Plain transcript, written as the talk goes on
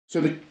So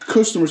the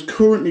customer's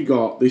currently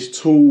got this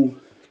tall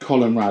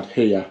column rad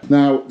here.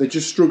 Now they're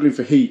just struggling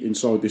for heat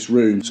inside this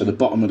room, so the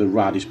bottom of the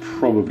rad is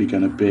probably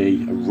going to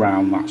be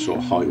around that sort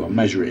of height. I'll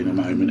measure it in a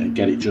moment and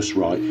get it just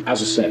right.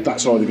 As I said,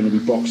 that's either going to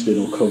be boxed in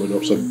or covered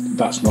up, so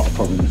that's not a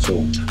problem at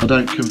all. I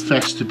don't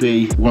confess to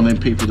be one of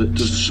them people that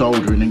does the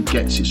soldering and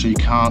gets it so you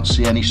can't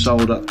see any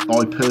solder.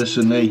 I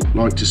personally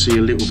like to see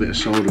a little bit of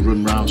solder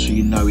run round so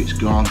you know it's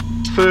gone.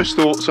 First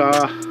thoughts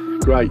are,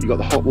 great, you've got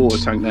the hot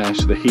water tank there,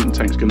 so the heating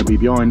tank's going to be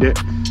behind it.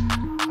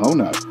 Oh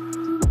no,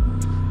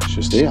 it's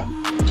just here.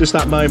 Just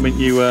that moment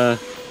you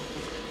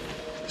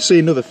see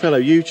another fellow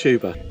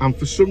YouTuber, and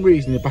for some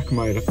reason in the back of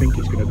my head I think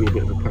it's going to be a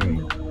bit of a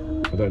pain.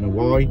 I don't know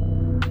why,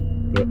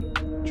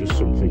 but just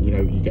something, you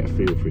know, you get a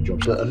feel for a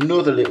job. So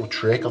another little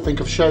trick, I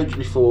think I've showed you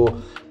before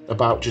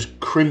about just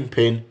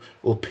crimping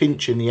or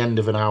pinching the end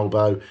of an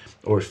elbow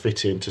or a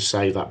fitting to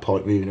save that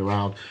pipe moving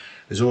around.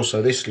 There's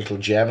also this little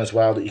gem as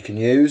well that you can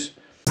use.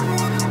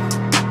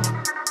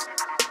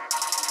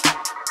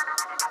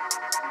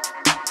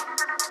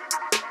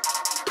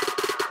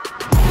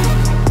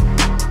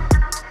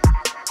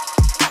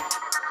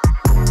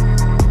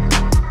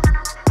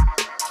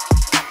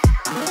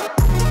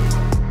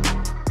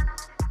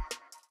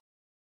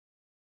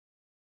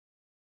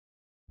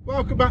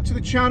 Welcome back to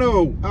the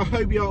channel. I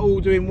hope you're all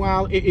doing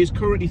well. It is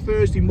currently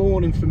Thursday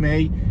morning for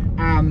me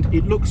and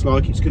it looks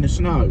like it's going to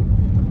snow.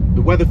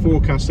 The weather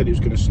forecast said it was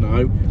going to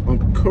snow.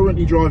 I'm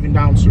currently driving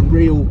down some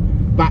real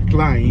back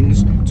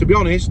lanes. To be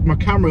honest, my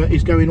camera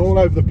is going all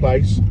over the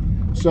place,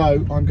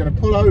 so I'm going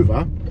to pull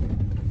over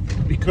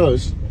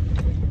because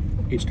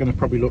it's going to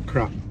probably look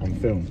crap on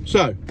film.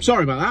 So,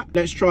 sorry about that.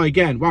 Let's try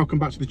again. Welcome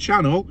back to the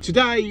channel.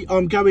 Today,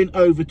 I'm going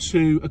over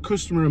to a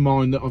customer of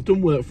mine that I've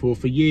done work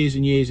for years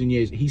and years and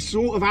years. He's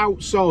sort of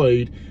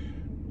outside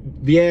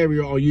the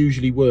area I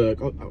usually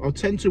work. I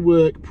tend to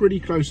work pretty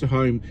close to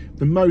home.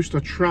 The most I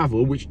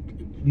travel, which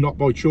not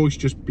by choice,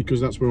 just because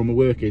that's where all my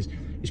work is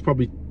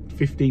probably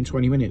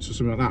 15-20 minutes or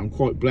something like that. I'm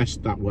quite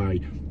blessed that way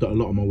that a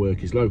lot of my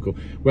work is local,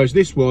 whereas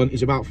this one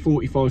is about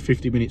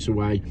 45-50 minutes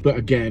away. But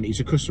again,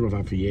 he's a customer I've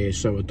had for years,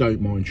 so I don't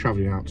mind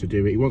traveling out to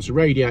do it. He wants a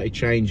radiator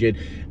changing.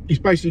 He's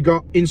basically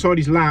got inside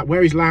his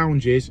where his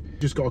lounge is,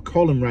 just got a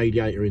column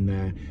radiator in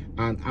there,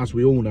 and as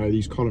we all know,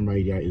 these column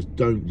radiators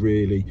don't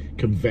really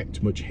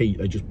convect much heat.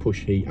 They just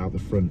push heat out the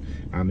front,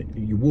 and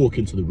you walk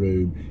into the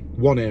room,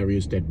 one area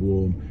is dead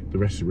warm, the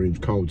rest of the room's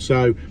cold.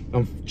 So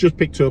I've just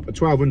picked up a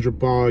 1200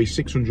 by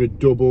 600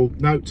 double,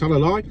 no, tell a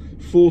lie,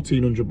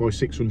 1400 by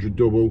 600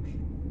 double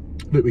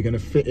that we're going to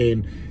fit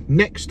in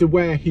next to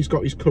where he's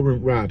got his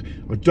current rad.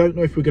 I don't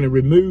know if we're going to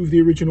remove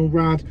the original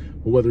rad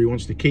or whether he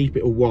wants to keep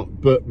it or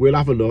what, but we'll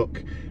have a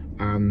look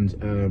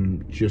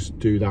and just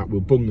do that.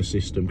 We'll bung the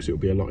system because it'll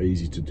be a lot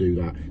easier to do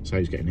that, so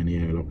he's getting any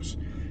airlocks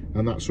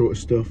and that sort of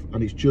stuff.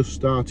 And it's just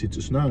started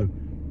to snow,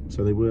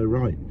 so they were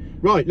right.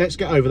 Right, let's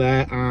get over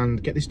there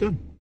and get this done.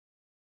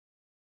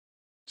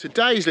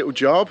 Today's little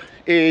job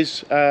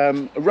is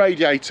a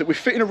radiator. We're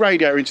fitting a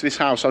radiator into this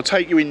house. I'll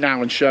take you in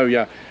now and show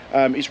you.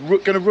 It's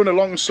going to run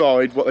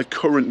alongside what they've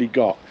currently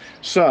got.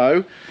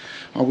 So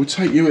I will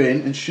take you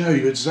in and show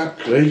you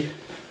exactly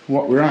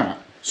what we're at.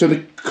 So the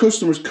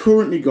customer's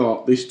currently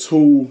got this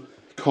tall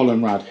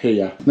column rad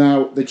here.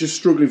 Now they're just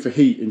struggling for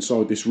heat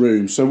inside this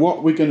room. So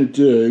what we're going to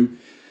do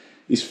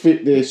is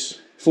fit this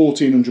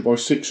 1400 by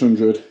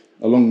 600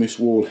 along this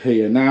wall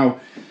here.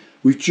 Now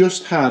we've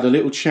just had a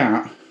little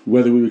chat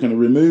whether we were going to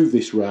remove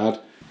this rad,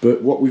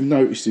 but what we've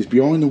noticed is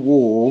behind the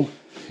wall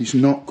is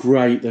not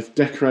great. They've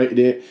decorated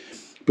it,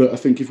 but I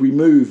think if we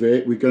move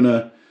it, we're going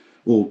to,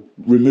 or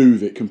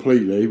remove it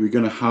completely, we're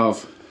going to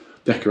have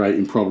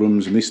decorating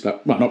problems and this,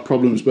 that, well, not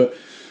problems, but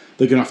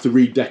they're going to have to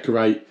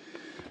redecorate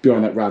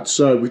behind that rad.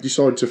 So we've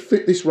decided to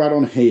fit this rad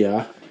on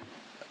here,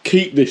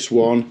 keep this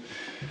one,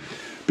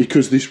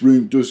 because this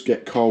room does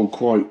get cold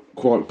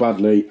quite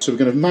badly. So we're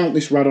going to mount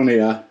this rad on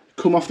here,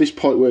 come off this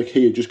pipework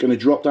here, just going to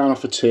drop down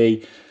off a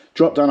T,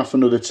 drop down off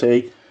another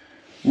T,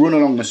 run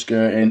along the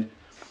skirting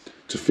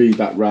to feed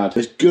that rad.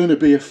 There's going to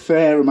be a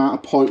fair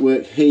amount of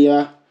pipework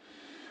here,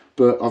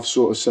 but I've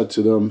sort of said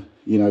to them,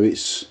 you know,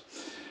 it's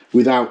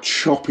without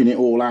chopping it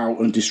all out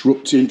and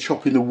disrupting,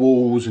 chopping the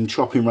walls and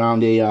chopping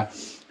around here,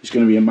 it's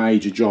going to be a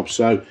major job.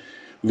 So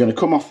we're going to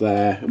come off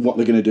there, and what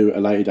they're going to do at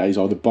a later date is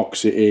either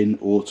box it in,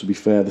 or to be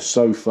fair, the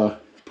sofa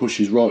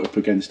pushes right up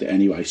against it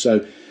anyway.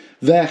 So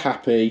they're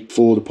happy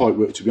for the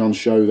pipework to be on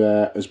show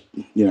there, as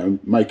you know,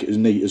 make it as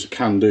neat as it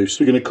can do.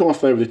 So we're going to come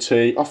off there with a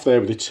T, off there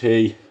with a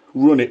T,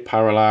 run it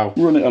parallel,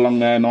 run it along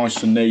there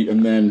nice and neat,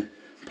 and then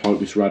pipe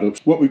this rad up.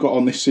 What we've got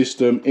on this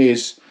system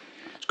is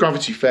it's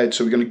gravity fed,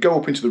 so we're going to go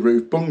up into the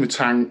roof, bung the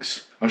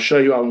tanks. I'll show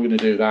you how I'm going to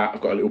do that.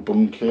 I've got a little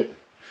bung kit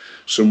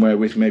somewhere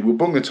with me. We'll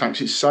bung the tanks,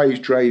 it saves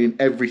draining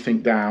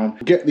everything down.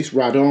 Get this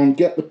rad on,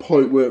 get the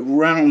pipework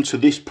round to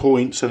this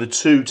point so the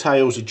two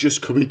tails are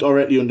just coming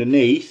directly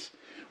underneath.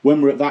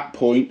 When we're at that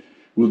point,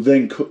 we'll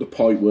then cut the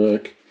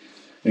pipework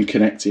and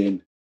connect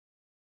in.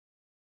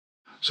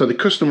 So the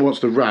customer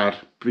wants the rad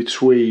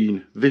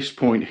between this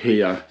point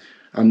here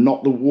and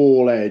not the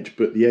wall edge,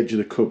 but the edge of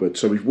the cupboard.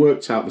 So we've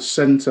worked out the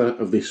centre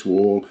of this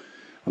wall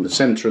on the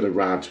centre of the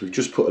rad. We've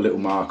just put a little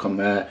mark on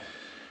there.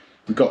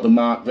 We've got the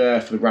mark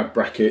there for the rad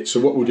bracket. So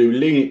what we'll do,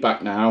 lean it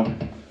back now,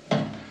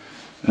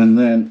 and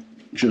then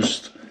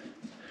just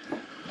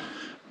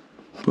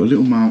put a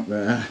little mark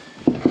there,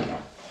 a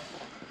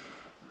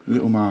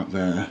little mark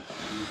there,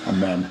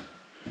 and then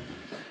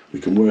we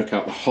can work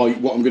out the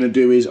height. What I'm going to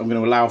do is I'm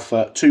going to allow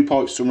for 2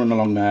 pipes to run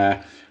along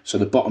there. So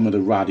the bottom of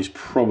the rad is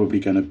probably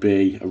going to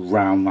be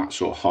around that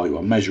sort of height.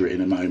 I'll measure it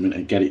in a moment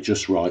and get it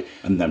just right,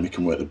 and then we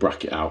can work the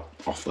bracket out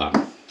off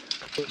that.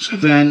 So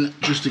then,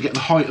 just to get the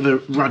height of the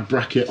rad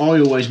bracket, I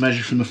always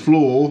measure from the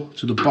floor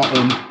to the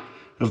bottom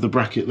of the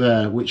bracket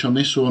there, which on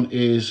this one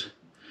is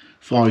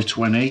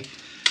 520,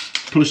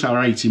 plus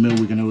our 80mm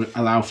we're going to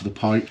allow for the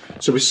pipe.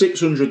 So we're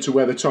 600 to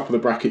where the top of the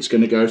bracket's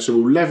going to go, so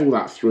we'll level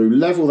that through,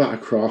 level that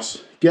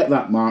across, get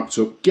that marked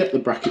up, get the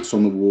brackets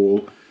on the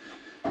wall,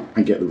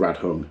 and get the rad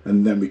hung.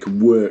 And then we can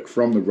work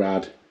from the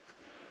rad,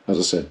 as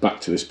I said,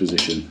 back to this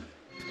position.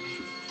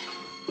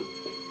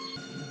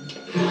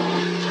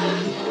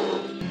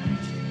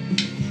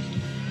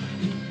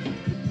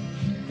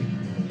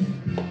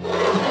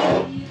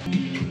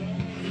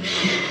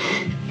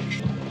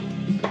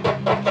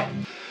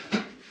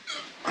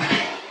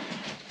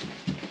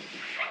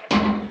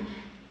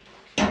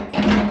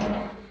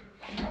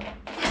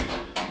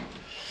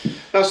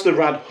 That's the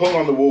rad hung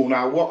on the wall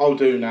now. What I'll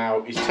do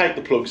now is take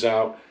the plugs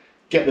out,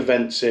 get the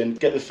vents in,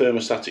 get the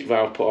thermostatic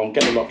valve put on,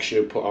 get the lock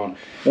shield put on,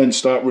 then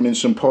start running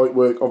some pipe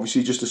work.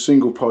 Obviously just a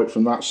single pipe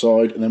from that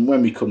side, and then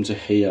when we come to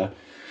here,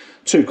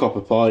 2 copper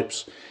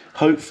pipes.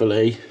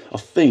 Hopefully, I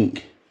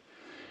think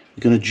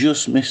we're going to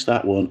just miss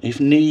that one.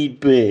 If need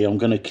be, I'm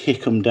going to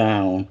kick them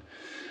down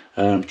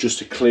just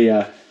to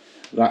clear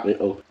that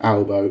little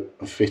elbow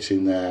and fit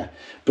in there.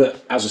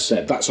 But as I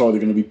said, that's either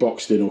going to be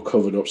boxed in or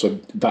covered up, so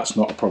that's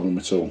not a problem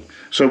at all.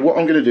 So what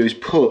I'm going to do is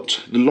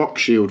put the lock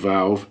shield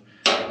valve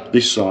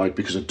this side,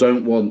 because I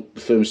don't want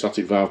the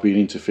thermostatic valve being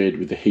interfered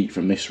with the heat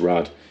from this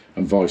rad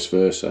and vice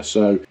versa.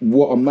 So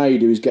what I may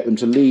do is get them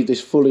to leave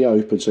this fully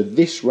open, so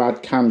this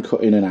rad can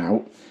cut in and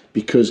out,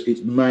 because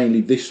it's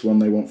mainly this one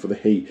they want for the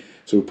heat.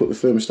 So we'll put the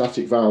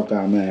thermostatic valve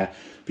down there,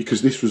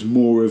 because this was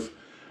more of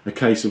a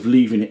case of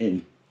leaving it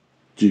in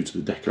due to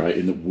the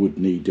decorating that would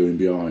need doing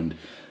behind.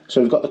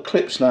 So we've got the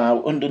clips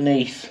now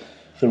underneath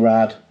the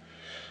rad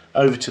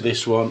over to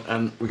this one,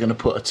 and we're going to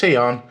put a T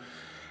on,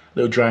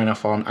 little drain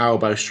off on,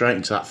 elbow straight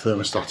into that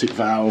thermostatic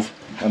valve,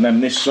 and then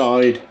this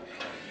side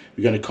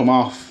we're going to come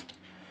off,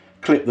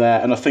 clip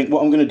there. And I think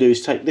what I'm going to do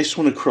is take this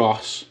one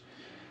across,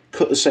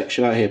 cut the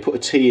section out here, put a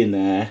T in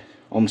there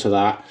onto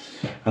that,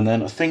 and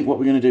then I think what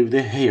we're going to do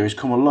here is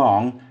come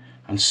along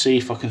and see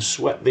if I can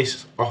sweat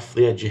this off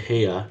the edge of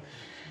here,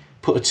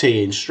 put a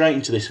T in straight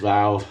into this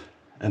valve,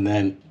 and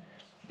then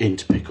in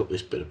to pick up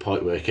this bit of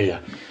pipe work here.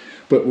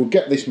 But we'll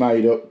get this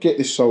made up, get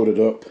this soldered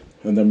up,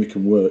 and then we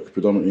can work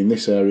predominantly in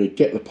this area,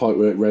 get the pipe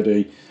work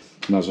ready,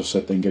 and as I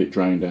said, then get it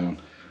drained down.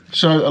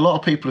 So a lot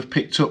of people have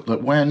picked up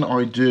that when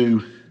I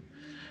do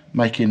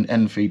making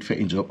end feed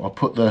fittings up, I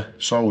put the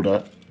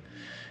solder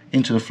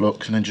into the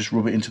flux and then just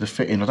rub it into the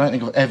fitting. I don't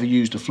think I've ever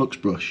used a flux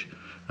brush.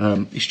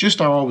 It's just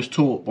how I was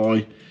taught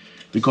by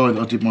the guy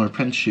that I did my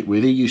apprenticeship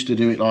with. He used to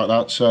do it like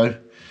that, so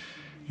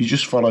you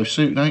just follow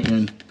suit, don't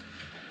you,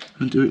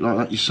 and do it like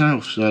that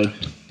yourself. So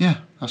yeah,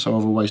 that's how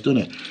I've always done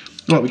it.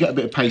 Right, we get a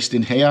bit of paste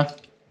in here,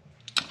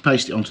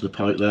 paste it onto the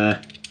pipe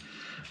there,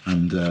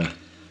 and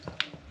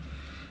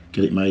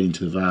get it made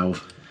into the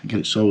valve and get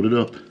it soldered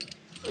up.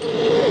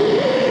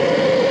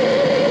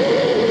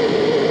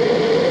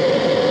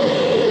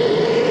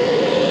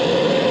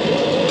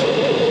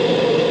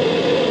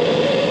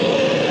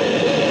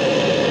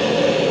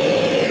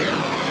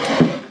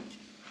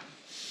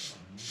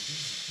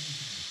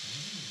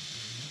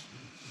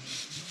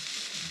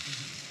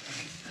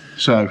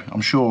 So I'm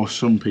sure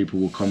some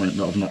people will comment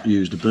that I've not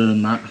used a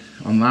burn mat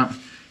on that.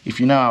 If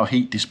you know how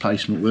heat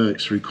displacement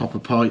works through copper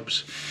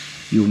pipes,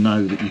 you'll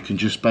know that you can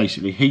just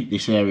basically heat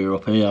this area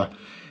up here,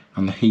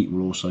 and the heat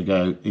will also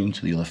go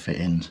into the other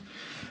fittings.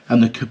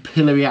 And the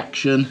capillary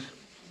action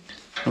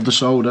of the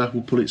solder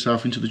will pull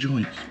itself into the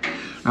joints.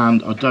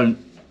 And I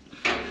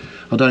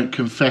don't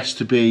confess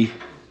to be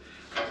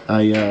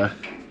a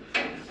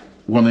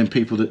one of them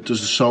people that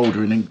does the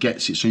soldering and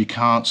gets it so you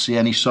can't see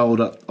any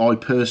solder. I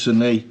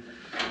personally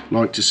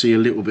like to see a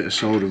little bit of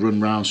solder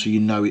run round so you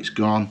know it's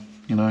gone.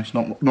 You know, it's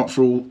not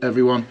for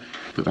everyone,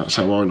 but that's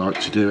how I like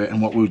to do it. And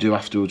what we'll do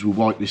afterwards, we'll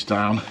wipe this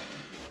down,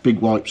 big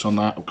wipes on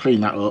that, we'll clean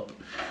that up,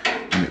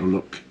 and it'll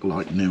look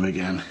like new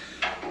again.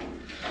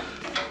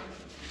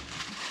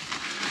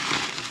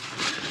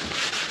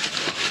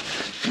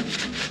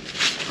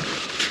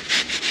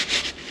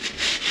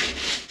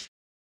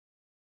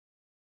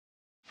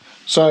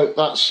 So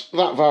that's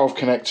that valve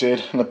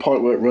connected and the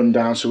pipework run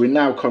down, so we're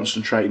now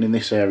concentrating in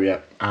this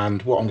area,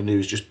 and what I'm going to do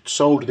is just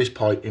solder this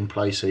pipe in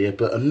place here.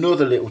 But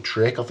another little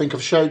trick, I think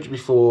I've showed you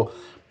before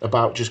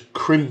about just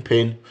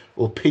crimping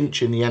or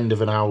pinching the end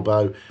of an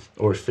elbow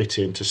or a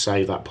fitting to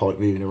save that pipe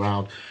moving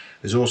around.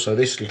 There's also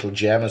this little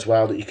gem as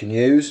well that you can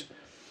use.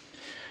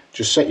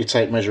 Just set your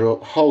tape measure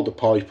up, hold the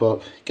pipe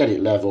up, get it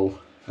level,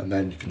 and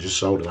then you can just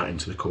solder that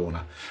into the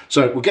corner.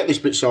 So we'll get this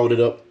bit soldered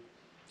up,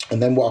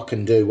 and then what I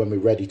can do when we're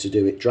ready to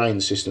do it, drain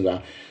the system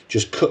down,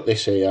 just cut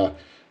this here.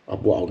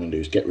 What I'm going to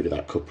do is get rid of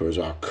that coupler as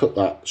well. Cut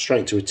that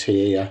straight to a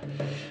T here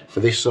for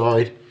this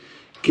side.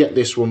 Get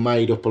this one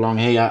made up along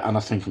here, and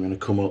I think I'm going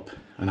to come up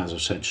and, as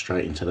I've said,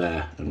 straight into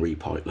there and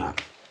repipe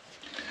that.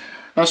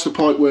 That's the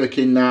pipe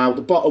working now.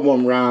 The bottom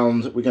one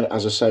round, we're going to,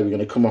 as I say, we're going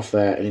to come off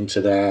there and into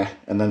there,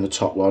 and then the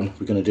top one,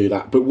 we're going to do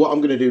that. But what I'm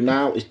going to do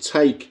now is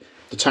take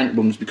the tank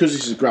bungs, because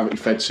this is a gravity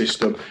fed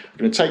system. I'm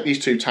going to take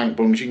these 2 tank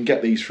bungs. You can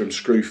get these from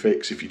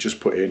Screwfix if you just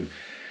put in,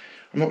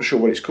 I'm not sure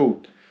what it's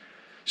called,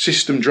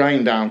 system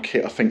drain down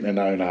kit, I think they're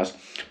known as.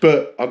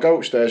 But I'll go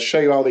upstairs, show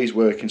you how these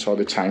work inside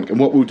the tank, and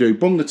what we'll do,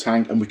 bung the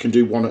tank, and we can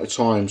do one at a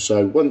time.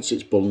 So once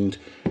it's bunged,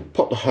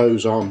 pop the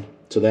hose on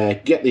to there,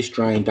 get this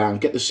drain down,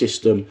 get the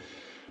system,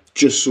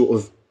 just sort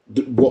of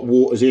what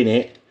water's in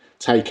it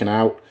taken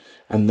out,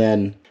 and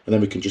then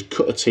we can just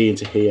cut a T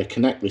into here,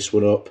 connect this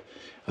one up,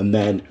 and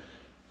then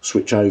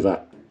switch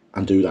over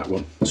and do that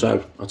one.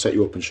 So I'll take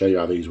you up and show you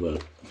how these work.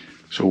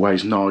 It's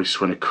always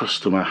nice when a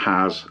customer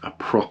has a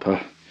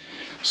proper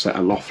set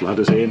of loft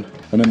ladders in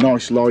and a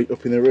nice light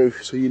up in the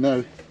roof, so you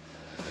know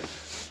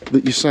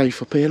that you're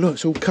safe up here. Look,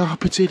 it's all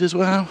carpeted as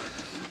well.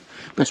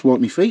 Best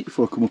wipe my feet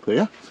before I come up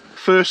here.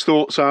 First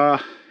thoughts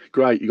are,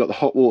 great, you've got the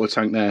hot water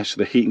tank there, so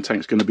the heating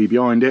tank's going to be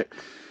behind it.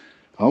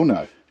 Oh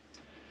no,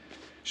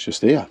 it's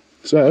just here.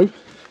 So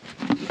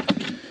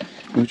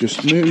we'll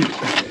just move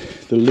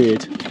the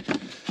lid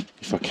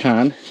if I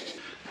can,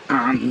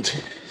 and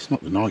it's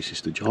not the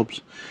nicest of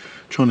jobs.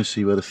 I'm trying to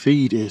see where the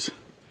feed is.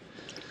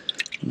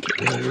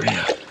 Get it over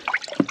here.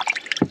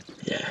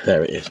 Yeah,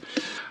 there it is.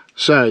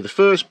 So the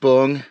first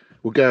bung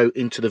will go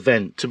into the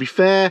vent. To be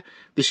fair,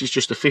 this is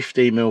just a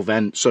 15mm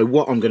vent, so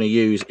what I'm going to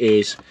use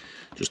is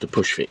just a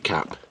push fit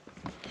cap,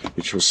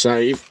 which will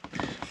save.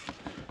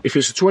 If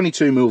it's a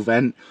 22mm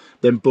vent,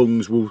 then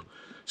bungs will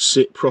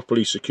sit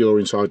properly secure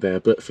inside there.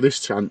 But for this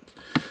tank,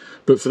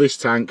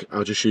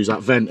 I'll just use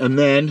that vent. And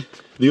then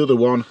the other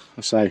one,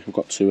 I say I've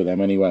got 2 of them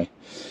anyway.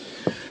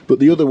 But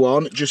the other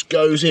one just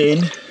goes in,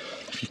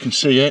 if you can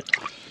see it,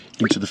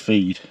 into the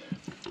feed.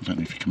 I don't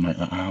know if you can make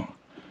that out.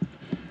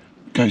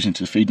 Goes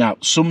into the feed. Now,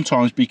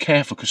 sometimes be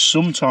careful, because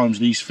sometimes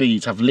these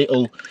feeds have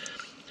little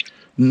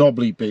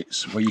knobbly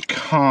bits where you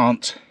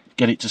can't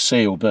get it to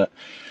seal, but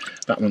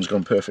that one's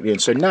gone perfectly in.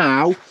 So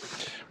now,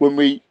 when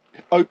we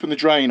open the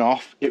drain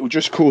off, it will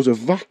just cause a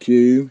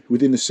vacuum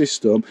within the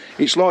system.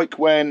 It's like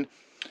when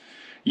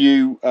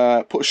you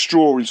put a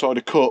straw inside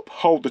a cup,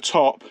 hold the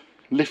top,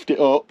 lift it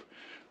up,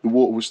 the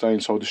water will stay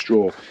inside the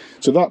straw.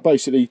 So that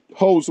basically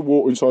holds the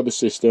water inside the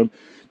system,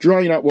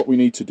 drain out what we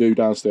need to do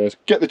downstairs,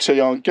 get the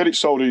T on, get it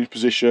soldered in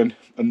position,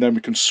 and then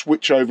we can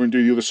switch over and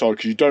do the other side,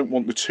 because you don't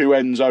want the 2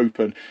 ends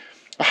open.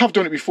 I have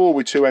done it before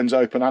with 2 ends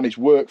open and it's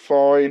worked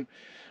fine,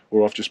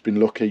 or I've just been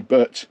lucky,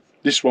 but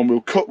this one we'll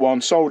cut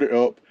one, solder it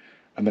up,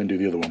 and then do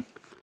the other one.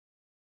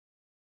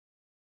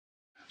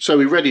 So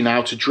we're ready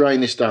now to drain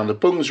this down. The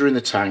bungs are in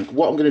the tank.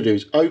 What I'm going to do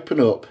is open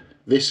up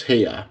this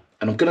here,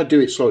 and I'm going to do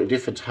it slightly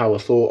different to how I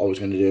thought I was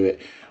going to do it.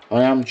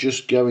 I am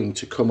just going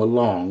to come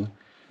along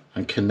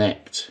and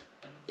connect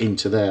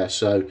into there.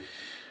 So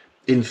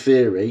in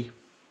theory,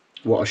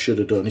 what I should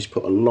have done is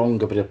put a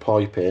longer bit of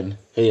pipe in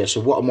here.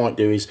 So what I might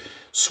do is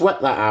sweat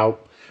that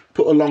out,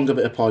 put a longer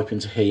bit of pipe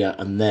into here,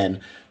 and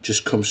then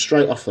just come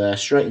straight off there,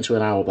 straight into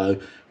an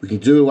elbow. We can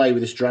do away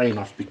with this drain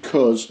off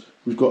because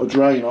we've got a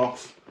drain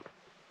off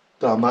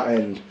down that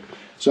end.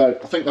 So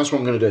I think that's what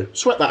I'm going to do.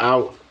 Sweat that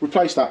out,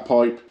 replace that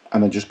pipe,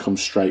 and then just come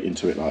straight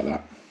into it like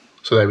that.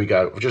 So there we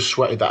go. I've just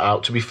sweated that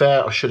out. To be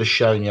fair, I should have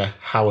shown you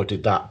how I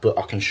did that, but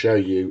I can show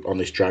you on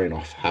this drain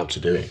off how to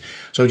do it.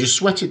 So I just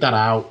sweated that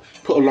out,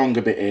 put a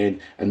longer bit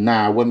in, and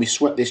now when we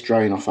sweat this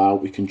drain off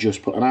out, we can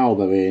just put an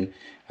elbow in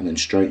and then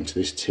straight into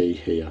this T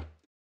here.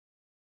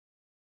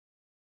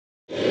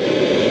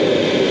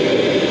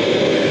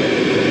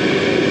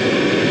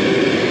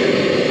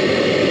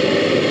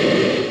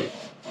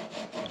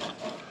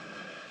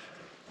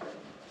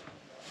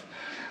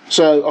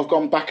 So I've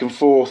gone back and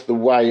forth the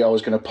way I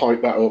was going to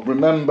pipe that up.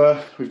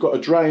 Remember, we've got a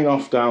drain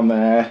off down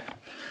there.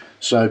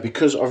 So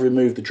because I've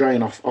removed the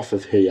drain off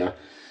of here,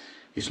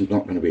 it's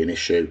not going to be an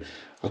issue.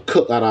 I'll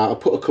cut that out, I'll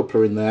put a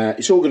coupler in there.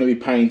 It's all going to be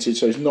painted,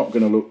 so it's not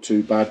going to look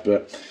too bad,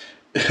 but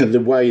the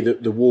way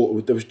that the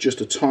water, there was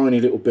just a tiny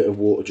little bit of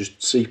water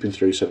just seeping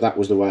through, so that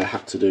was the way I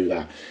had to do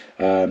that.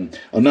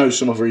 I know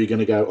some of you are going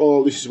to go,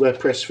 oh, this is where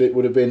press fit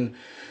would have been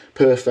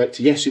perfect.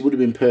 Yes, it would have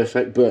been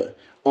perfect, but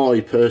I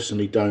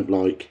personally don't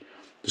like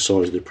the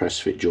size of the press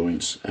fit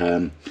joints,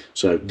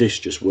 so this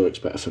just works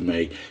better for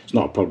me. It's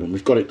not a problem.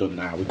 We've got it done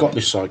now. We've got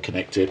this side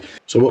connected.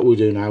 So what we'll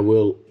do now,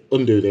 we'll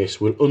undo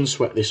this, we'll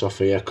unsweat this off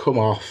here, come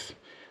off,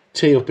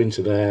 tee up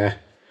into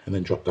there, and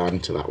then drop down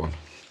into that one.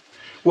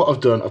 What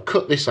I've done, I've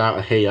cut this out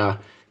of here,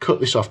 cut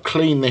this off,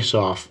 clean this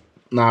off.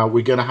 Now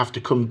we're going to have to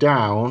come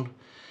down,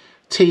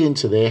 tee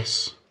into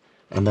this,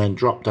 and then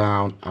drop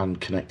down and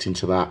connect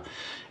into that.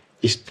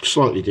 It's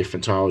slightly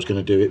different to how I was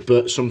going to do it,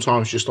 but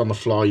sometimes just on the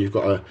fly you've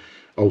got to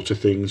alter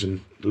things and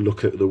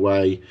look at the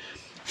way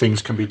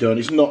things can be done.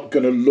 It's not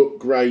going to look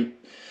great,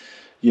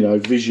 you know,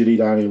 visually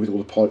down here with all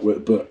the pipe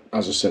work, but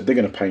as I said, they're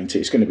going to paint it.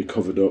 It's going to be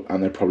covered up,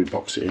 and they'll probably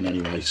box it in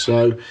anyway.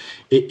 So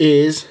it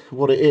is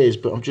what it is,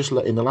 but I'm just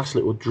letting the last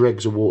little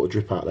dregs of water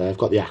drip out there. I've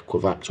got the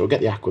aquavac, so I'll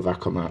get the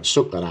aquavac on that,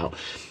 suck that out,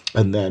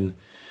 and then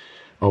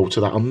alter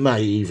that. I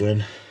may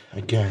even,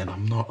 again,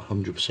 I'm not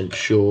 100%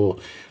 sure.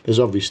 There's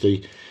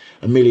obviously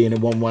a million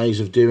and one ways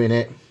of doing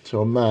it,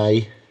 so I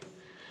may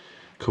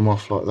come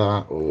off like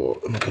that, or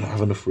I'm not going to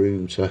have enough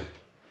room to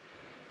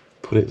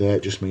put it there.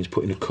 It just means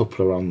putting a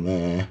coupler on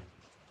there.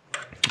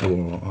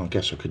 Or I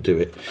guess I could do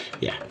it.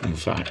 Yeah, in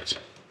fact,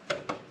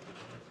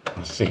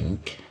 I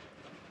think,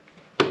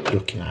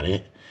 looking at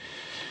it,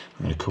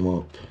 I'm going to come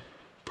up,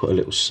 put a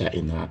little set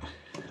in that,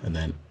 and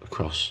then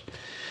across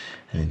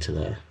and into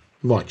there.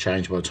 Might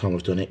change by the time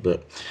I've done it,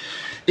 but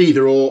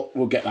either or,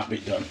 we'll get that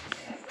bit done.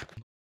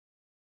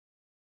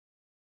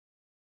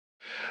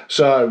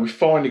 So we've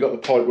finally got the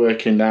pipe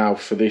working now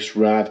for this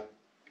rad.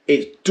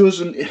 It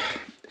doesn't,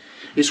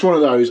 it's one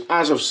of those,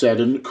 as I've said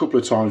a couple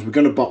of times, we're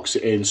going to box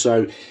it in,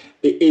 so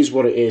it is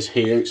what it is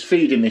here. It's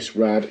feeding this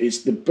rad.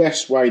 It's the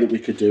best way that we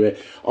could do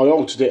it. I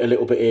altered it a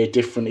little bit here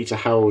differently to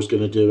how I was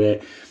going to do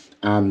it,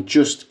 and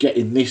just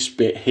getting this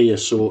bit here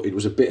sorted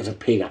was a bit of a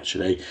pig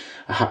actually.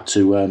 I had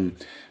to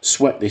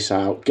sweat this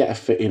out, get a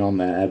fitting on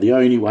there. The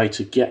only way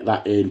to get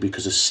that in,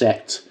 because a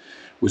set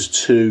was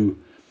too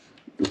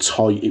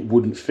tight, it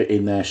wouldn't fit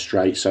in there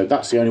straight, so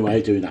that's the only way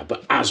of doing that.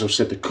 But as I've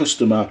said, the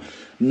customer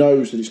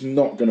knows that it's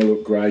not going to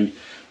look great,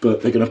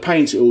 but they're going to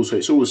paint it all so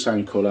it's all the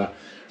same colour,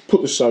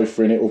 put the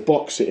sofa in it or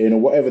box it in or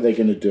whatever they're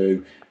going to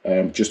do,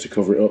 just to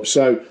cover it up.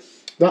 So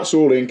that's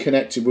all in,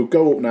 connected. We'll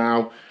go up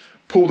now,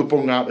 pull the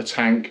bung out the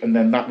tank, and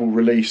then that will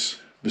release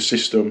the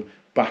system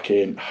back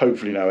in.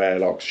 Hopefully no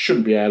airlocks.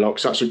 Shouldn't be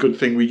airlocks. That's a good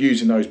thing. We're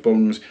using those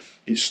bungs.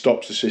 It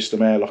stops the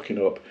system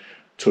airlocking up.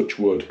 Touch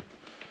wood.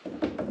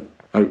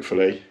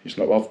 Hopefully it's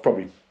not. I've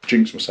probably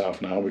jinxed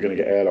myself now. We're going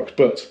to get airlocks,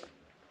 but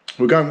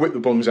we'll go and whip the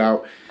bungs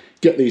out,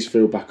 get these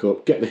filled back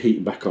up, get the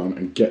heating back on,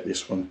 and get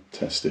this one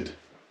tested.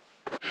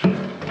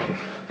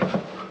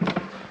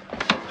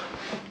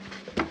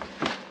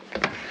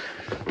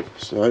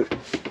 So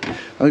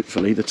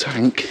hopefully the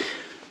tank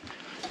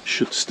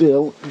should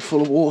still be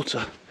full of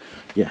water.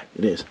 Yeah,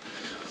 it is.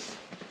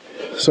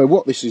 So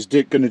what this is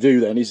going to do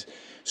then is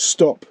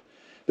stop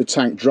the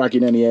tank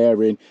dragging any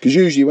air in, because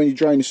usually when you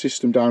drain the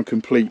system down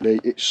completely,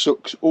 it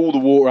sucks all the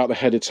water out the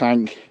header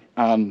tank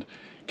and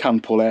can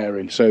pull air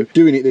in. So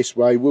doing it this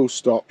way will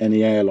stop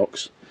any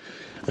airlocks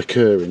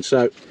occurring.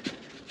 So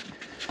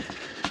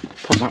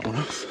pop that one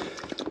off,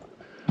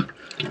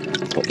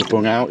 pop the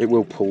bung out. It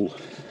will pull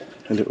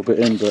a little bit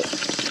in, but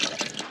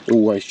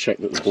always check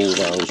that the ball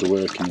valves are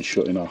working and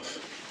shutting off.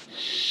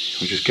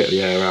 I'll just get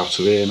the air out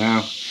of here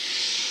now.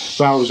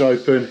 Valves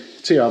open,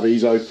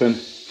 TRV's open,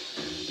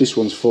 this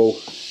one's full.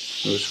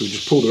 So we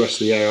just pull the rest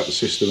of the air out of the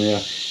system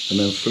here and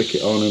then flick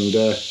it on and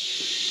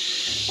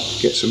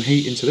get some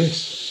heat into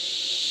this.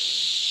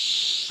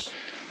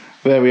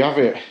 There we have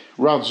it.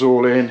 Rad's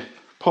all in,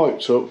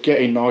 piped up,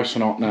 getting nice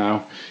and hot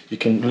now. You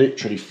can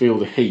literally feel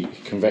the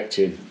heat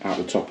convecting out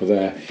the top of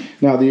there.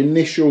 Now the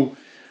initial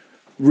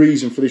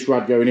reason for this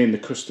rad going in, the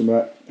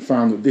customer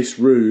found that this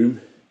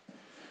room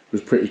was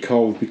pretty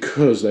cold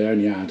because they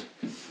only had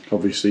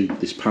obviously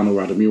this panel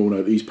rad, and we all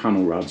know these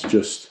panel rads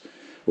just,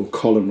 or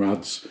column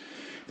rads,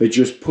 they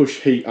just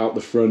push heat out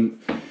the front.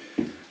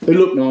 They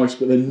look nice,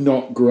 but they're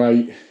not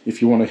great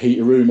if you want to heat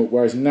a room up.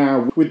 Whereas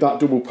now, with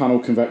that double panel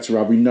convector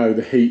rad, we know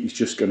the heat is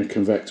just going to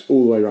convect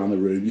all the way around the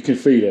room. You can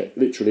feel it,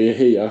 literally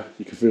here,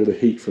 you can feel the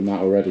heat from that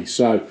already.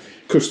 So,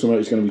 customer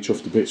is going to be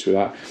chuffed to bits with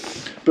that.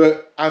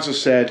 But, as I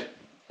said,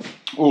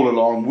 all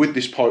along, with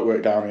this pipe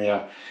work down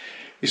here,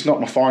 it's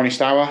not my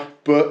finest hour,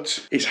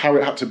 but it's how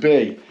it had to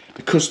be.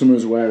 The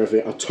customer's aware of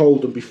it. I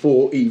told them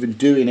before even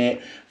doing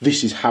it,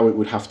 this is how it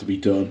would have to be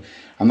done,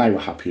 and they were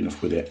happy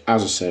enough with it.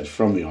 As I said,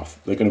 from the off,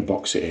 they're going to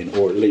box it in,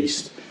 or at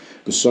least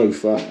the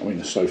sofa. I mean,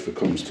 the sofa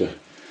comes to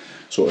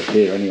sort of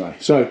here anyway,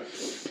 so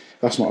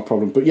that's not a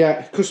problem. But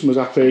yeah, customer's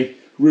happy,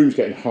 room's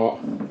getting hot,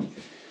 and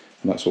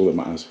that's all that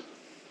matters.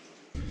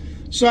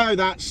 So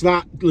that's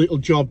that little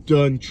job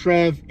done.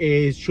 Trev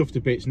is chuffed to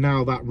bits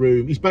now. That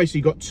room, he's basically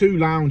got 2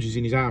 lounges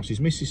in his house. His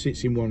missus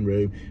sits in one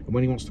room, and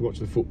when he wants to watch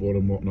the football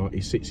and whatnot,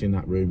 he sits in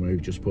that room where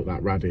we've just put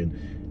that rad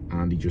in.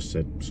 And he just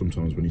said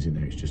sometimes when he's in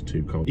there it's just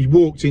too cold. He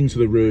walked into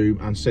the room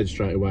and said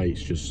straight away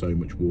it's just so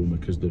much warmer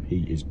because the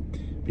heat is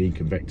being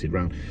convected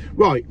round.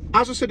 Right,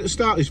 as I said at the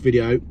start of this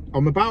video,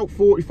 I'm about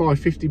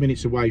 45-50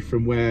 minutes away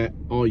from where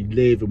I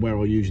live and where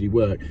I usually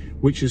work,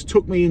 which has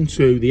took me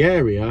into the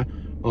area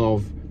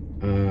of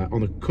on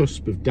the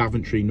cusp of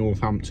Daventry,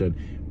 Northampton,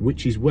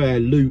 which is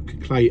where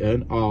Luke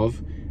Clayton of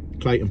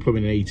Clayton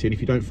Plumbing and Heating, if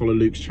you don't follow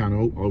Luke's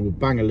channel, I will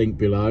bang a link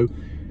below,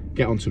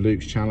 get onto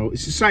Luke's channel.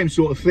 It's the same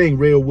sort of thing,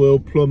 real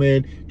world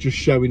plumbing, just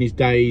showing his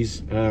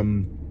days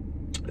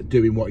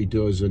doing what he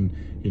does, and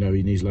you know,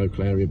 in his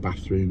local area,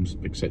 bathrooms,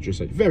 etc,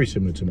 etc. Very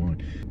similar to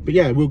mine. But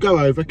yeah, we'll go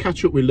over,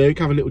 catch up with Luke,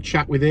 have a little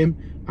chat with him,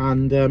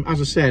 and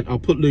as I said, I'll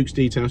put Luke's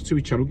details to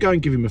his channel. Go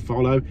and give him a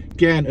follow.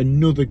 Again,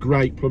 another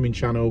great plumbing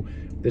channel.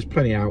 There's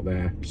plenty out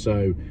there,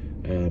 so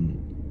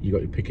you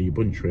got your pick of your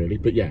bunch really.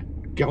 But yeah,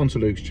 get onto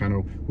Luke's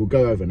channel. We'll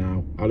go over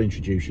now. I'll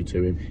introduce you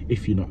to him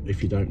if you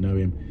don't know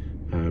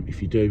him.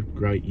 If you do,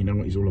 great, you know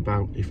what he's all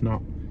about. If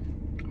not,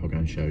 I'll go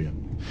and show you.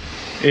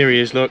 Here he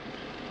is, look,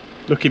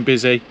 looking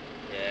busy.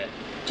 Yeah.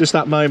 Just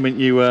that moment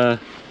you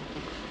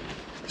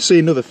see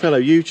another fellow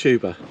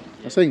YouTuber.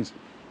 How's things?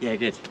 Yeah,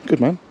 good. Good,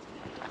 man.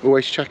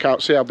 Always check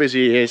out, see how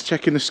busy he is.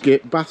 Checking the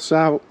skip, baths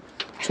out,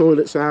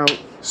 toilets out,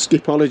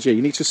 skipology.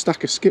 You need to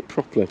stack a skip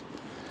properly.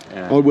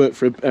 Yeah. I work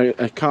for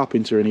a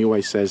carpenter, and he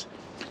always says,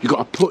 you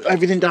got to put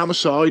everything down the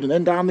side and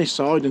then down this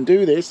side and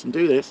do this and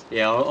do this.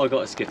 Yeah, I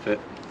got a skip at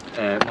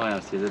my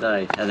house the other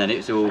day, and then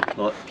it's all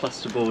like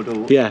plasterboard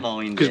all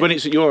lined. Because when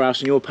it's at your house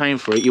and you're paying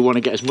for it, you want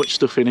to get as much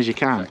stuff in as you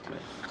can. Exactly.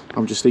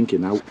 I'm just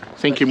thinking now,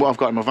 what I've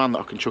got in my van that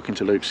I can chuck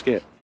into Luke's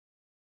skip.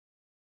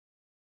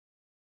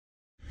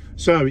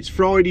 So it's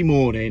Friday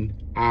morning,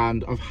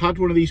 and I've had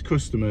one of these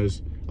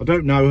customers. I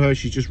don't know her,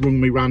 she's just rung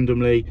me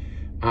randomly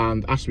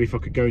and asked me if I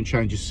could go and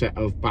change a set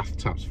of bath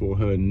taps for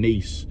her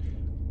niece,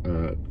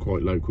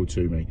 quite local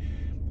to me.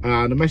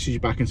 And I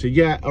messaged back and said,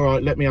 yeah, all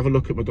right, let me have a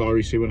look at my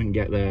diary, see when I can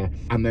get there.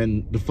 And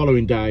then the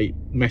following day,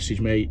 messaged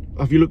me,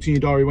 have you looked in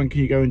your diary, when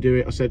can you go and do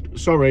it? I said,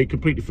 sorry,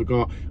 completely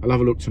forgot, I'll have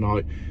a look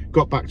tonight.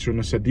 Got back to her and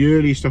I said, the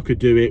earliest I could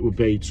do it would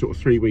be sort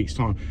of 3 weeks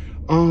time.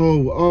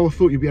 Oh, I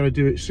thought you'd be able to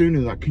do it sooner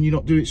than that. Can you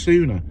not do it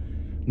sooner?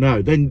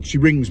 No. Then she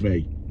rings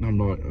me and I'm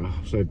like, oh.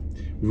 So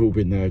we've all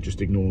been there,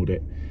 just ignored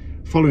it.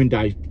 Following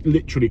day,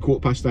 literally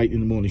 8:15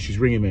 in the morning, she's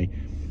ringing me,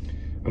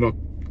 and I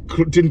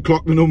didn't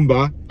clock the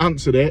number,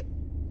 answered it.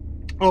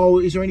 Oh,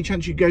 is there any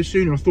chance you'd go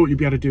sooner? I thought you'd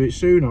be able to do it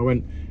sooner. I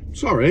went,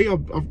 sorry,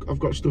 I've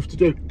got stuff to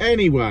do.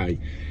 Anyway,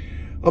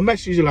 I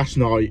messaged her last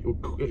night.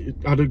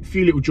 I had a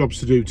few little jobs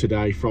to do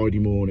today, Friday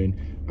morning.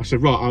 I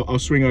said, right, I'll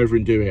swing over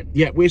and do it.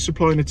 Yeah, we're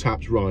supplying the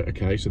taps. Right,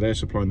 okay, so they're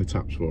supplying the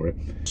taps for it.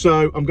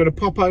 So I'm going to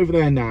pop over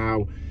there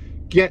now,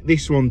 get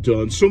this one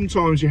done.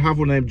 Sometimes you have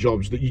one of them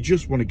jobs that you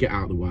just want to get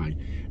out of the way.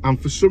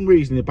 And for some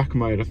reason in the back of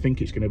my head, I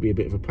think it's going to be a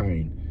bit of a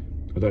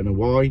pain. I don't know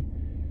why,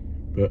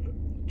 but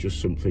just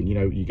something, you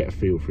know, you get a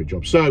feel for a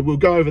job. So we'll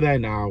go over there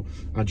now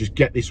and just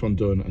get this one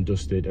done and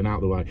dusted and out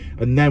of the way.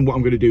 And then what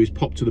I'm going to do is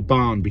pop to the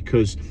barn,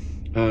 because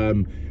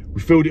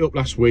we filled it up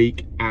last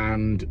week,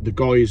 and the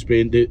guy has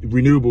been, the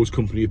renewables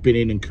company have been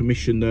in and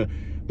commissioned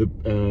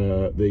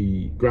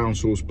the ground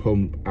source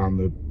pump and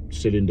the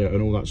cylinder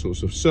and all that sort of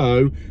stuff.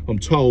 So I'm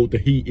told the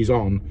heat is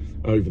on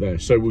over there,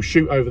 so we'll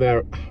shoot over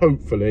there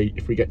hopefully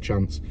if we get a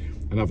chance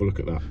and have a look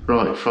at that.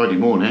 Right, Friday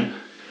morning,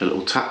 a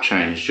little tap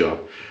change job.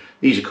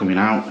 These are coming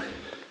out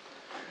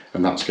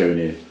and that's going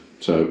in,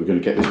 so we're going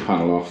to get this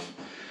panel off,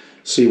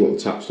 see what the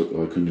taps look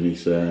like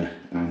underneath there,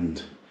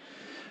 and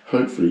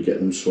hopefully get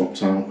them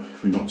swapped out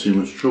if we're not too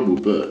much trouble.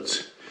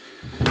 But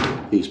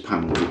these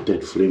panels are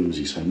dead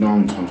flimsy, so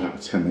 9 times out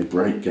of 10 they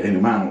break getting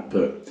them out.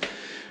 But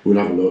we'll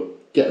have a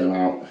look, get them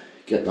out,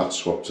 get that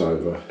swapped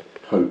over.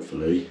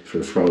 Hopefully for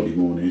a Friday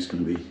morning it's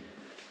going to be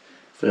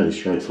fairly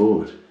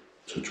straightforward,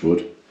 touch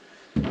wood.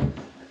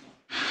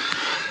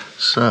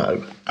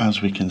 So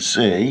as we can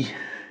see,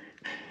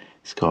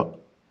 it's got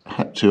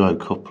Hep 2O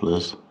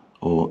couplers,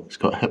 or it's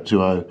got Hep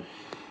 2O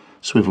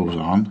swivels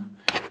on.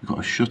 We've got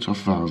a shut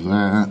off valve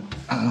there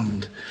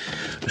and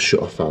a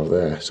shut off valve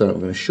there. So I'm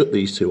going to shut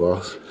these two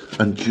off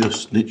and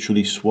just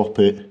literally swap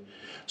the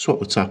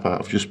tap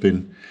out. I've just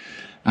been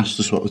asked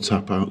to swap the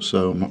tap out,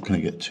 so I'm not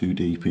going to get too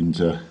deep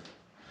into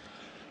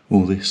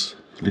all this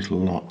little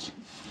lot.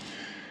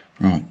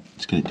 Right,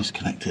 let's get it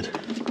disconnected.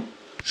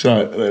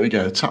 So there we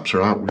go, the taps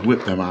are out, we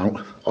whip them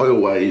out. I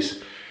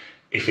always,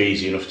 if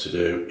easy enough to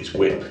do, is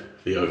whip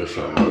the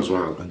overflow out as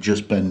well and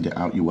just bend it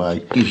out your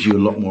way. Gives you a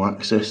lot more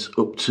access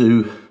up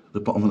to the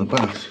bottom of the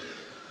bath.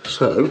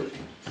 So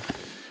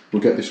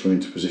we'll get this one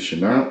into position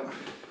now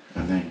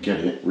and then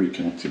get it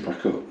reconnected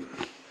back up.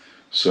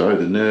 So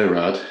the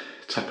NERAD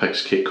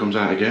Tapex kit comes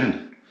out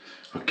again.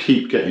 I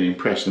keep getting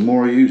impressed. The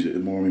more I use it, the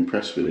more I'm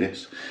impressed with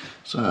this.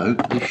 So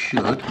this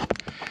should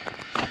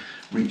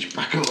reach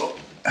back up.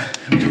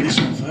 We'll do this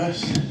one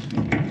first.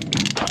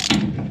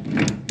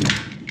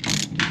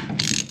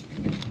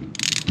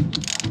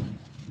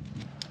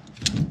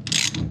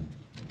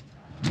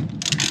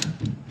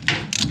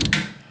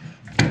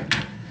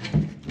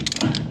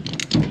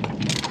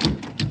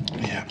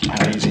 Yeah,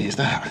 how easy is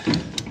that?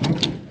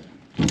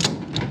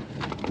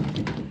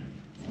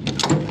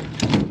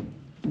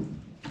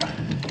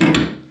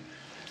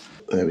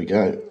 There we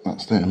go,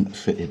 that's them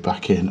fitted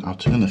back in. I'll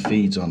turn the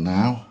feeds on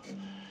now,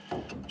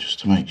 just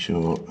to make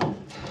sure.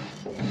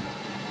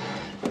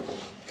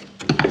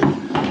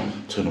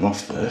 Turn them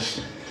off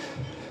first.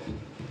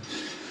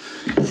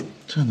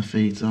 Turn the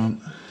feeds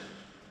on.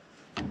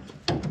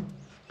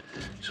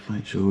 Just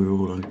make sure we're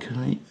all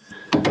okay.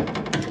 There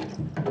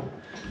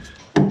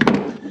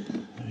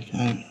we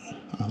go.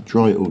 I'll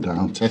dry it all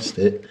down, test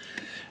it,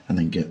 and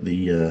then get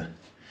the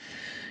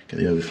Get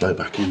the overflow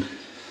back in.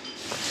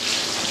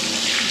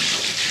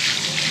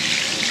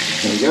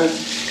 There we go.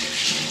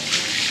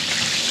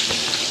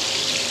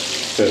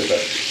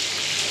 Perfect.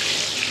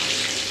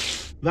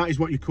 That is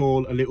what you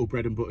call a little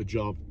bread and butter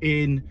job.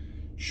 In,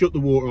 shut the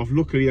water off.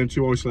 Luckily them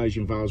 2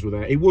 isolation valves were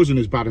there. It wasn't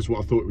as bad as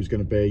what I thought it was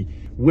going to be.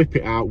 Whip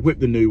it out, whip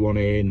the new one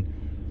in,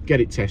 get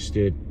it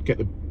tested, get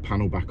the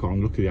panel back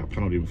on. Luckily that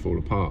panel didn't fall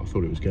apart. I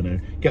thought it was going to.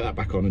 Get that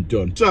back on and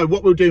done. So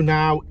what we'll do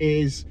now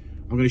is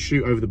I'm going to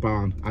shoot over the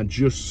barn and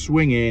just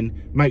swing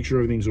in, make sure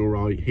everything's all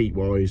right heat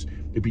wise.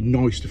 It'd be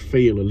nice to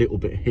feel a little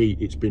bit of heat.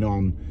 It's been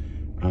on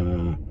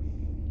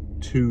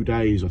 2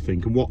 days I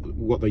think, and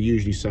what they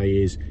usually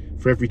say is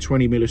for every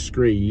 20 mil of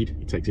screed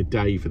it takes a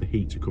day for the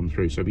heat to come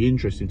through. So it'd be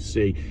interesting to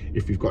see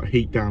if we've got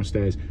heat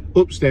downstairs.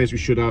 Upstairs we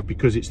should have,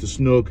 because it's the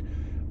snug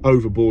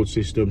overboard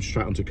system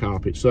straight onto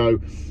carpet. So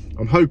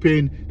I'm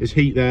hoping there's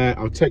heat there.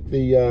 I'll take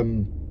the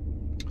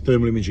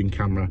thermal imaging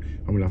camera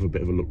and we'll have a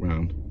bit of a look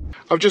round.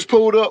 I've just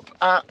pulled up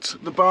at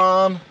the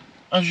barn,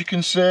 as you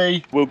can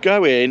see. We'll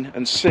go in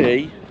and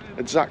see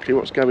exactly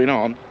what's going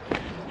on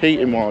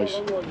heating wise.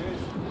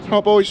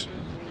 Hi boys.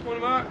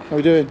 Morning, Mark. How are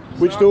we doing?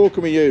 Which door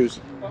can we use?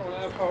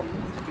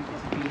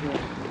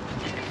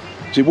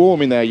 Is it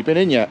warm in there? You been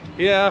in yet?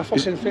 Yeah, I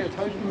fucking fit a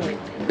toast, mate.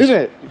 Is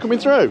it? You coming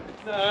through?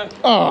 No.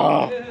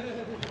 Ah.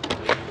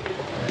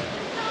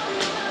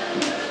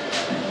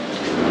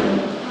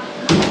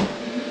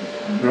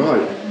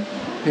 Right,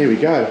 here we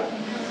go.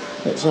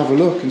 Let's have a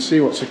look and see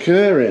what's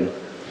occurring.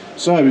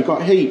 So we've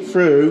got heat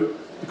through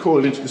the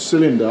coil into the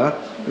cylinder.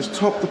 Let's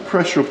top the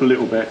pressure up a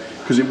little bit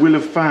because it will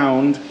have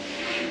found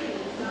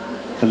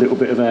a little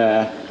bit of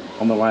air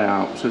on the way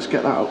out. So let's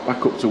get that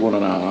back up to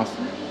 1.5.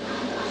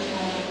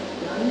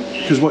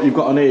 Because what you've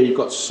got on here, you've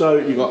got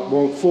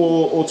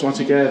 4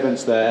 automatic air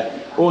vents there,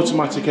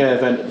 automatic air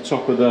vent at the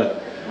top of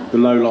the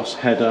low loss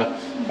header.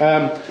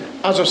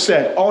 As I've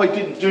said, I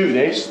didn't do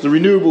this, the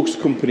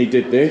renewables company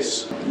did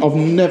this. I've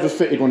never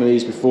fitted one of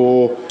these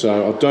before,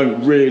 so I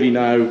don't really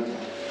know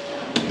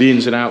the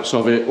ins and outs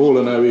of it. All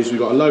I know is we've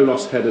got a low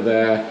loss header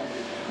there.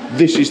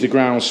 This is the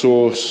ground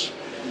source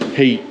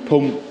heat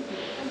pump,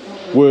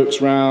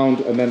 works round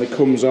and then it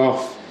comes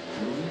off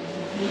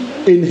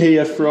in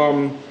here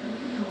from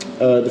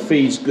the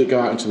feeds that go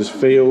out into this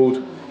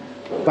field,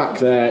 back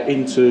there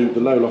into the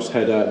low loss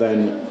header.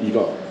 Then you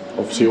got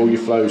obviously all your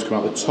flows come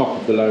out the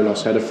top of the low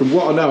loss header. From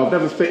what I know, I've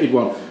never fitted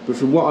one, but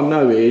from what I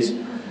know is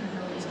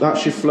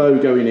that's your flow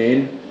going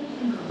in,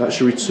 that's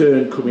your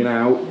return coming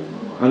out,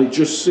 and it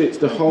just sits,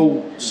 the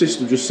whole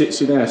system just sits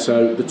in there.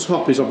 So the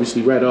top is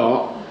obviously red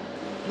hot,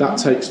 that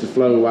takes the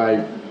flow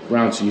away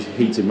round to your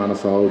heating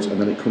manifolds, and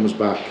then it comes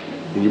back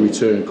in your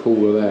return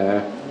cooler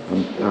there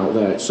and out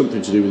there. It's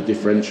something to do with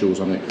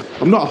differentials on it.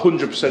 I'm not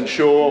 100%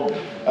 sure.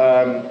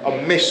 I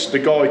missed the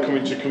guy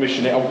coming to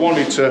commission it. I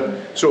wanted to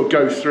sort of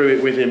go through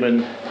it with him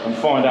and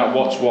find out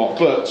what's what,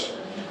 but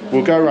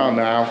we'll go around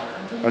now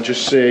and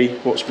just see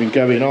what's been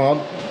going on.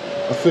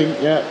 I think,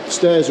 yeah, the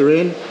stairs are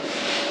in.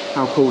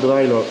 How cool do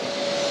they look?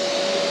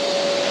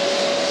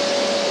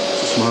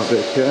 It's a smart bit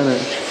of kit, isn't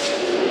it?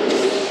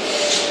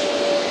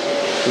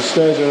 The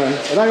stairs are in.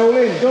 Are they all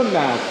in? Done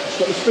now? It's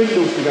got the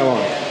spindles to go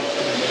on.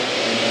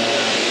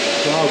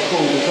 So how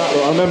cool does that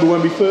look? I remember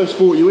when we first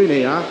brought you in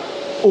here,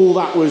 all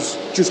that was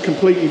just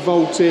completely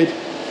vaulted,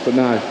 but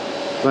no,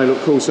 they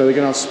look cool. So they're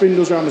going to have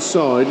spindles around the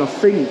side, and I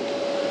think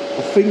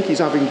he's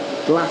having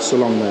glass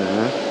along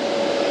there.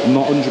 I'm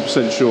not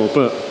 100% sure,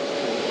 but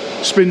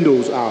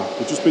spindles are.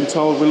 We've just been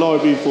told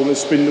reliably informed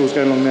there's spindles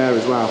going along there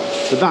as well.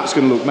 So that's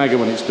going to look mega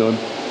when it's done.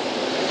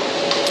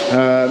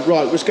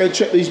 Right, let's go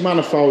check these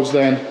manifolds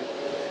then.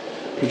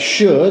 We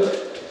should.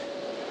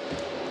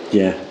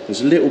 Yeah,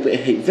 there's a little bit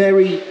of heat,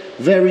 very,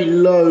 very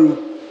low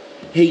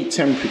heat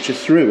temperature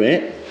through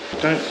it.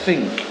 Don't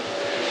think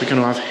we're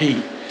going to have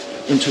heat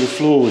into the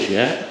floors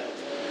yet.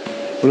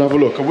 We'll have a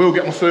look. I will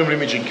get my thermal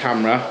imaging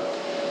camera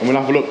and we'll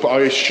have a look, but I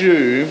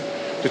assume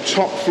the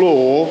top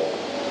floor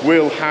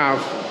will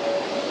have,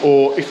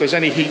 or if there's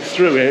any heat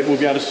through it, we'll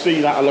be able to see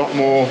that a lot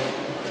more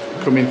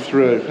coming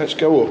through. Let's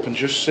go up and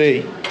just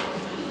see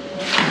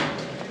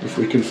if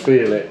we can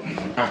feel it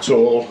at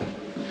all.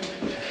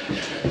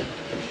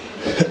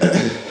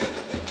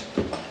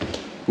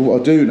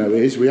 What I do know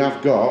is we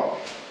have got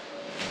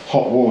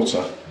hot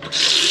water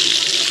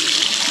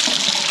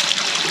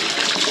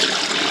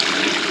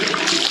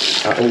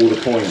at all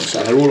the points,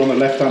 and they're all on the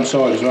left hand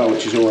side as well,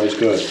 which is always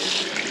good.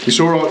 It's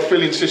all right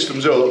filling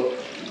systems up,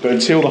 but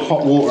until the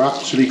hot water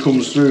actually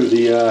comes through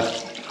the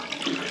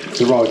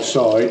right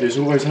side, there's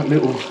always that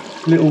little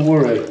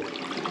worry.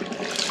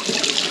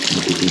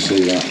 If you can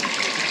see that,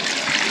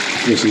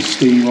 this is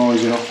steam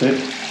rising off it.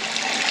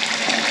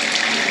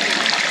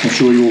 I'm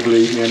sure you all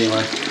believe me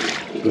anyway.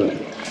 But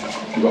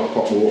we've got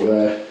hot water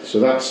there, so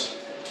that's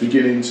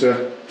beginning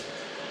to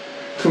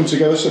come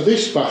together. So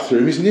this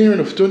bathroom is near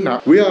enough done now.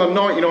 We are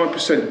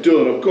 99%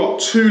 done. I've got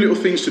 2 little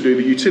things to do.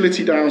 The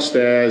utility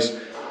downstairs,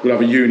 we'll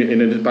have a unit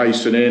in and a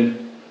basin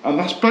in, and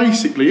that's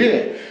basically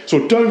it. So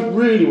I don't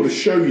really want to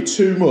show you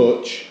too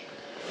much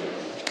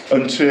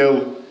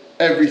until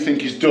everything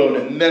is done,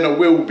 and then I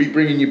will be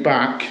bringing you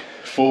back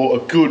for a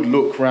good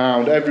look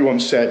round. Everyone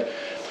said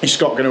it's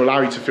not going to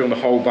allow you to film the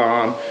whole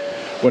barn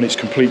when it's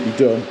completely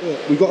done.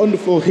 We've got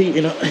underfloor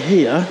heating up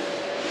here.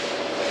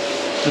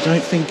 I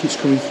don't think it's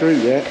coming through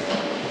yet.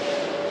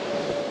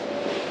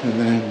 And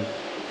then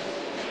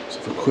let's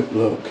have a quick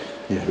look.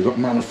 Yeah, we've got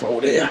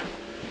manifold here.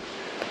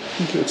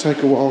 I think it'll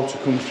take a while to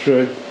come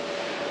through.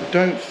 I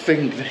don't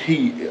think the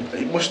heat,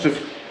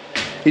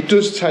 it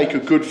does take a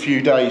good few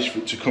days for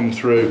it to come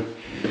through,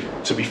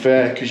 to be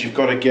fair, because you've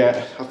got to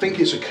get, I think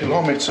it's 1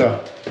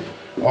 kilometre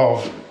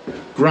of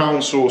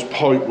ground source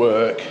pipe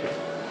work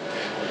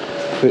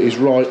that is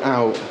right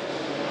out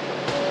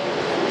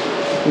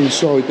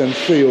inside them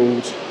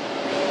fields.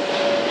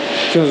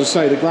 So as I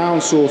say, the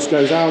ground source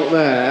goes out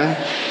there,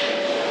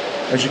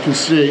 as you can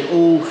see,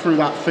 all through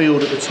that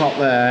field at the top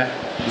there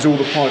is all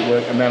the pipe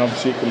work, and then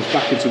obviously it comes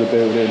back into the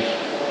building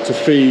to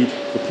feed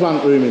the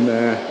plant room in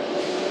there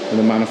and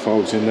the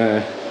manifolds in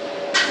there.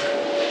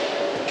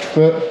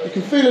 But you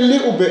can feel a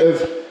little bit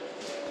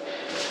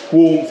of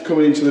warmth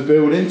coming into the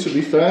building, to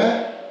be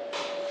fair.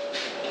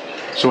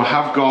 So I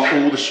have got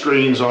all the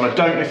screens on. I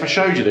don't know if I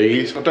showed you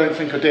these. I don't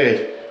think I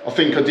did. I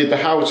think I did the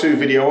how-to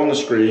video on the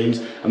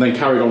screens and then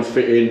carried on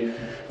fitting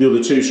the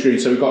other 2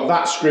 screens. So we've got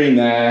that screen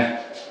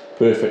there,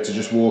 perfect to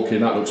just walk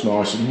in. That looks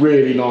nice.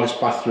 Really nice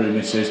bathroom.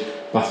 This is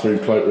bathroom,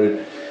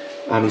 cloakroom,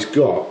 and it's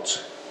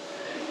got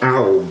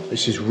elm.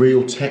 This is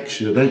real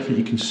texture. I don't think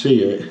you can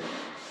see it.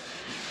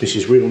 This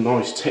is real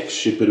nice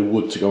textured bit of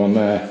wood to go on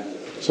there.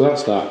 So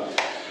that's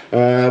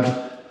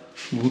that.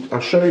 I'll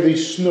show you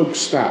these snug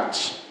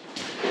stats,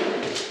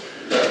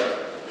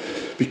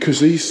 because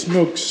these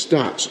snug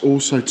stats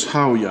also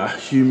tell you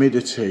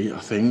humidity, I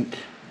think.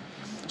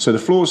 So the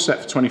floor's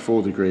set for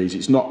 24 degrees.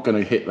 It's not going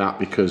to hit that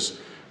because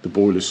the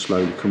boiler's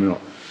slowly coming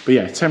up. But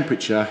yeah,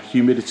 temperature,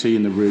 humidity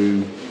in the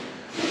room,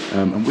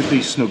 and with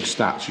these snug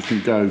stats you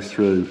can go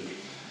through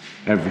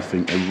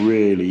everything. They're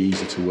really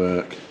easy to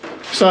work.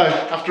 So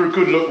after a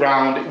good look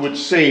round, it would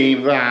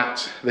seem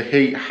that the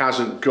heat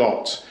hasn't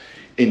got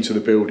into the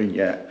building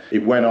yet.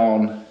 It went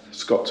on,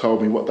 Scott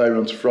told me what day we're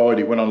on to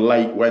Friday, it went on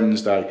late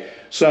Wednesday.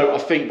 So I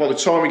think by the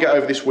time we get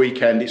over this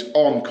weekend, it's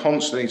on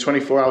constantly,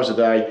 24 hours a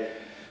day,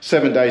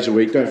 7 days a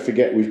week. Don't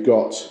forget we've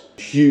got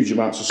huge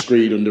amounts of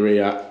screed under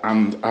here,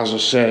 and as I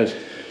said,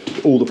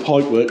 all the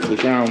pipe work for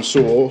the ground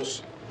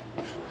source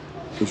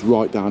is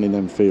right down in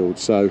them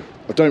fields. So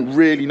I don't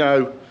really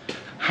know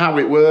how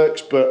it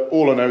works, but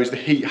all I know is the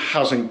heat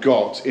hasn't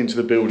got into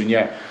the building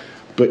yet,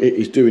 but it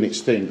is doing its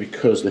thing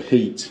because the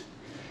heat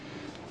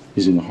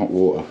is in the hot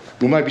water.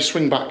 We'll maybe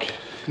swing back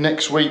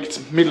next week,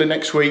 middle of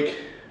next week,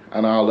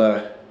 and I'll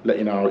let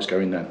you know how it's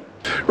going then.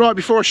 Right,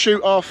 before I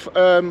shoot off,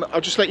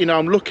 I'll just let you know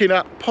I'm looking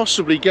at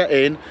possibly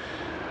getting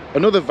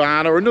another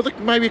van or another,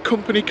 maybe a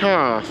company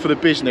car for the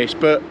business,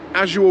 but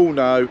as you all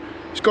know,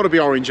 it's got to be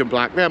orange and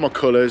black. They're my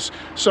colours,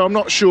 so I'm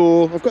not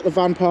sure. I've got the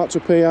van parked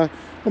up here.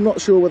 I'm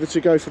not sure whether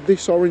to go for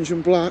this orange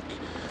and black,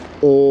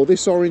 or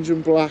this orange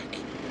and black,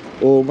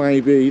 or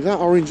maybe that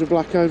orange and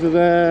black over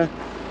there,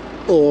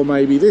 or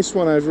maybe this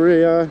one over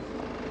here,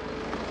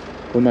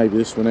 or maybe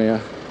this one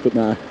here. But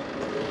no,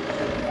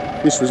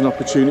 this was an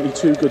opportunity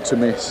too good to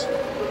miss.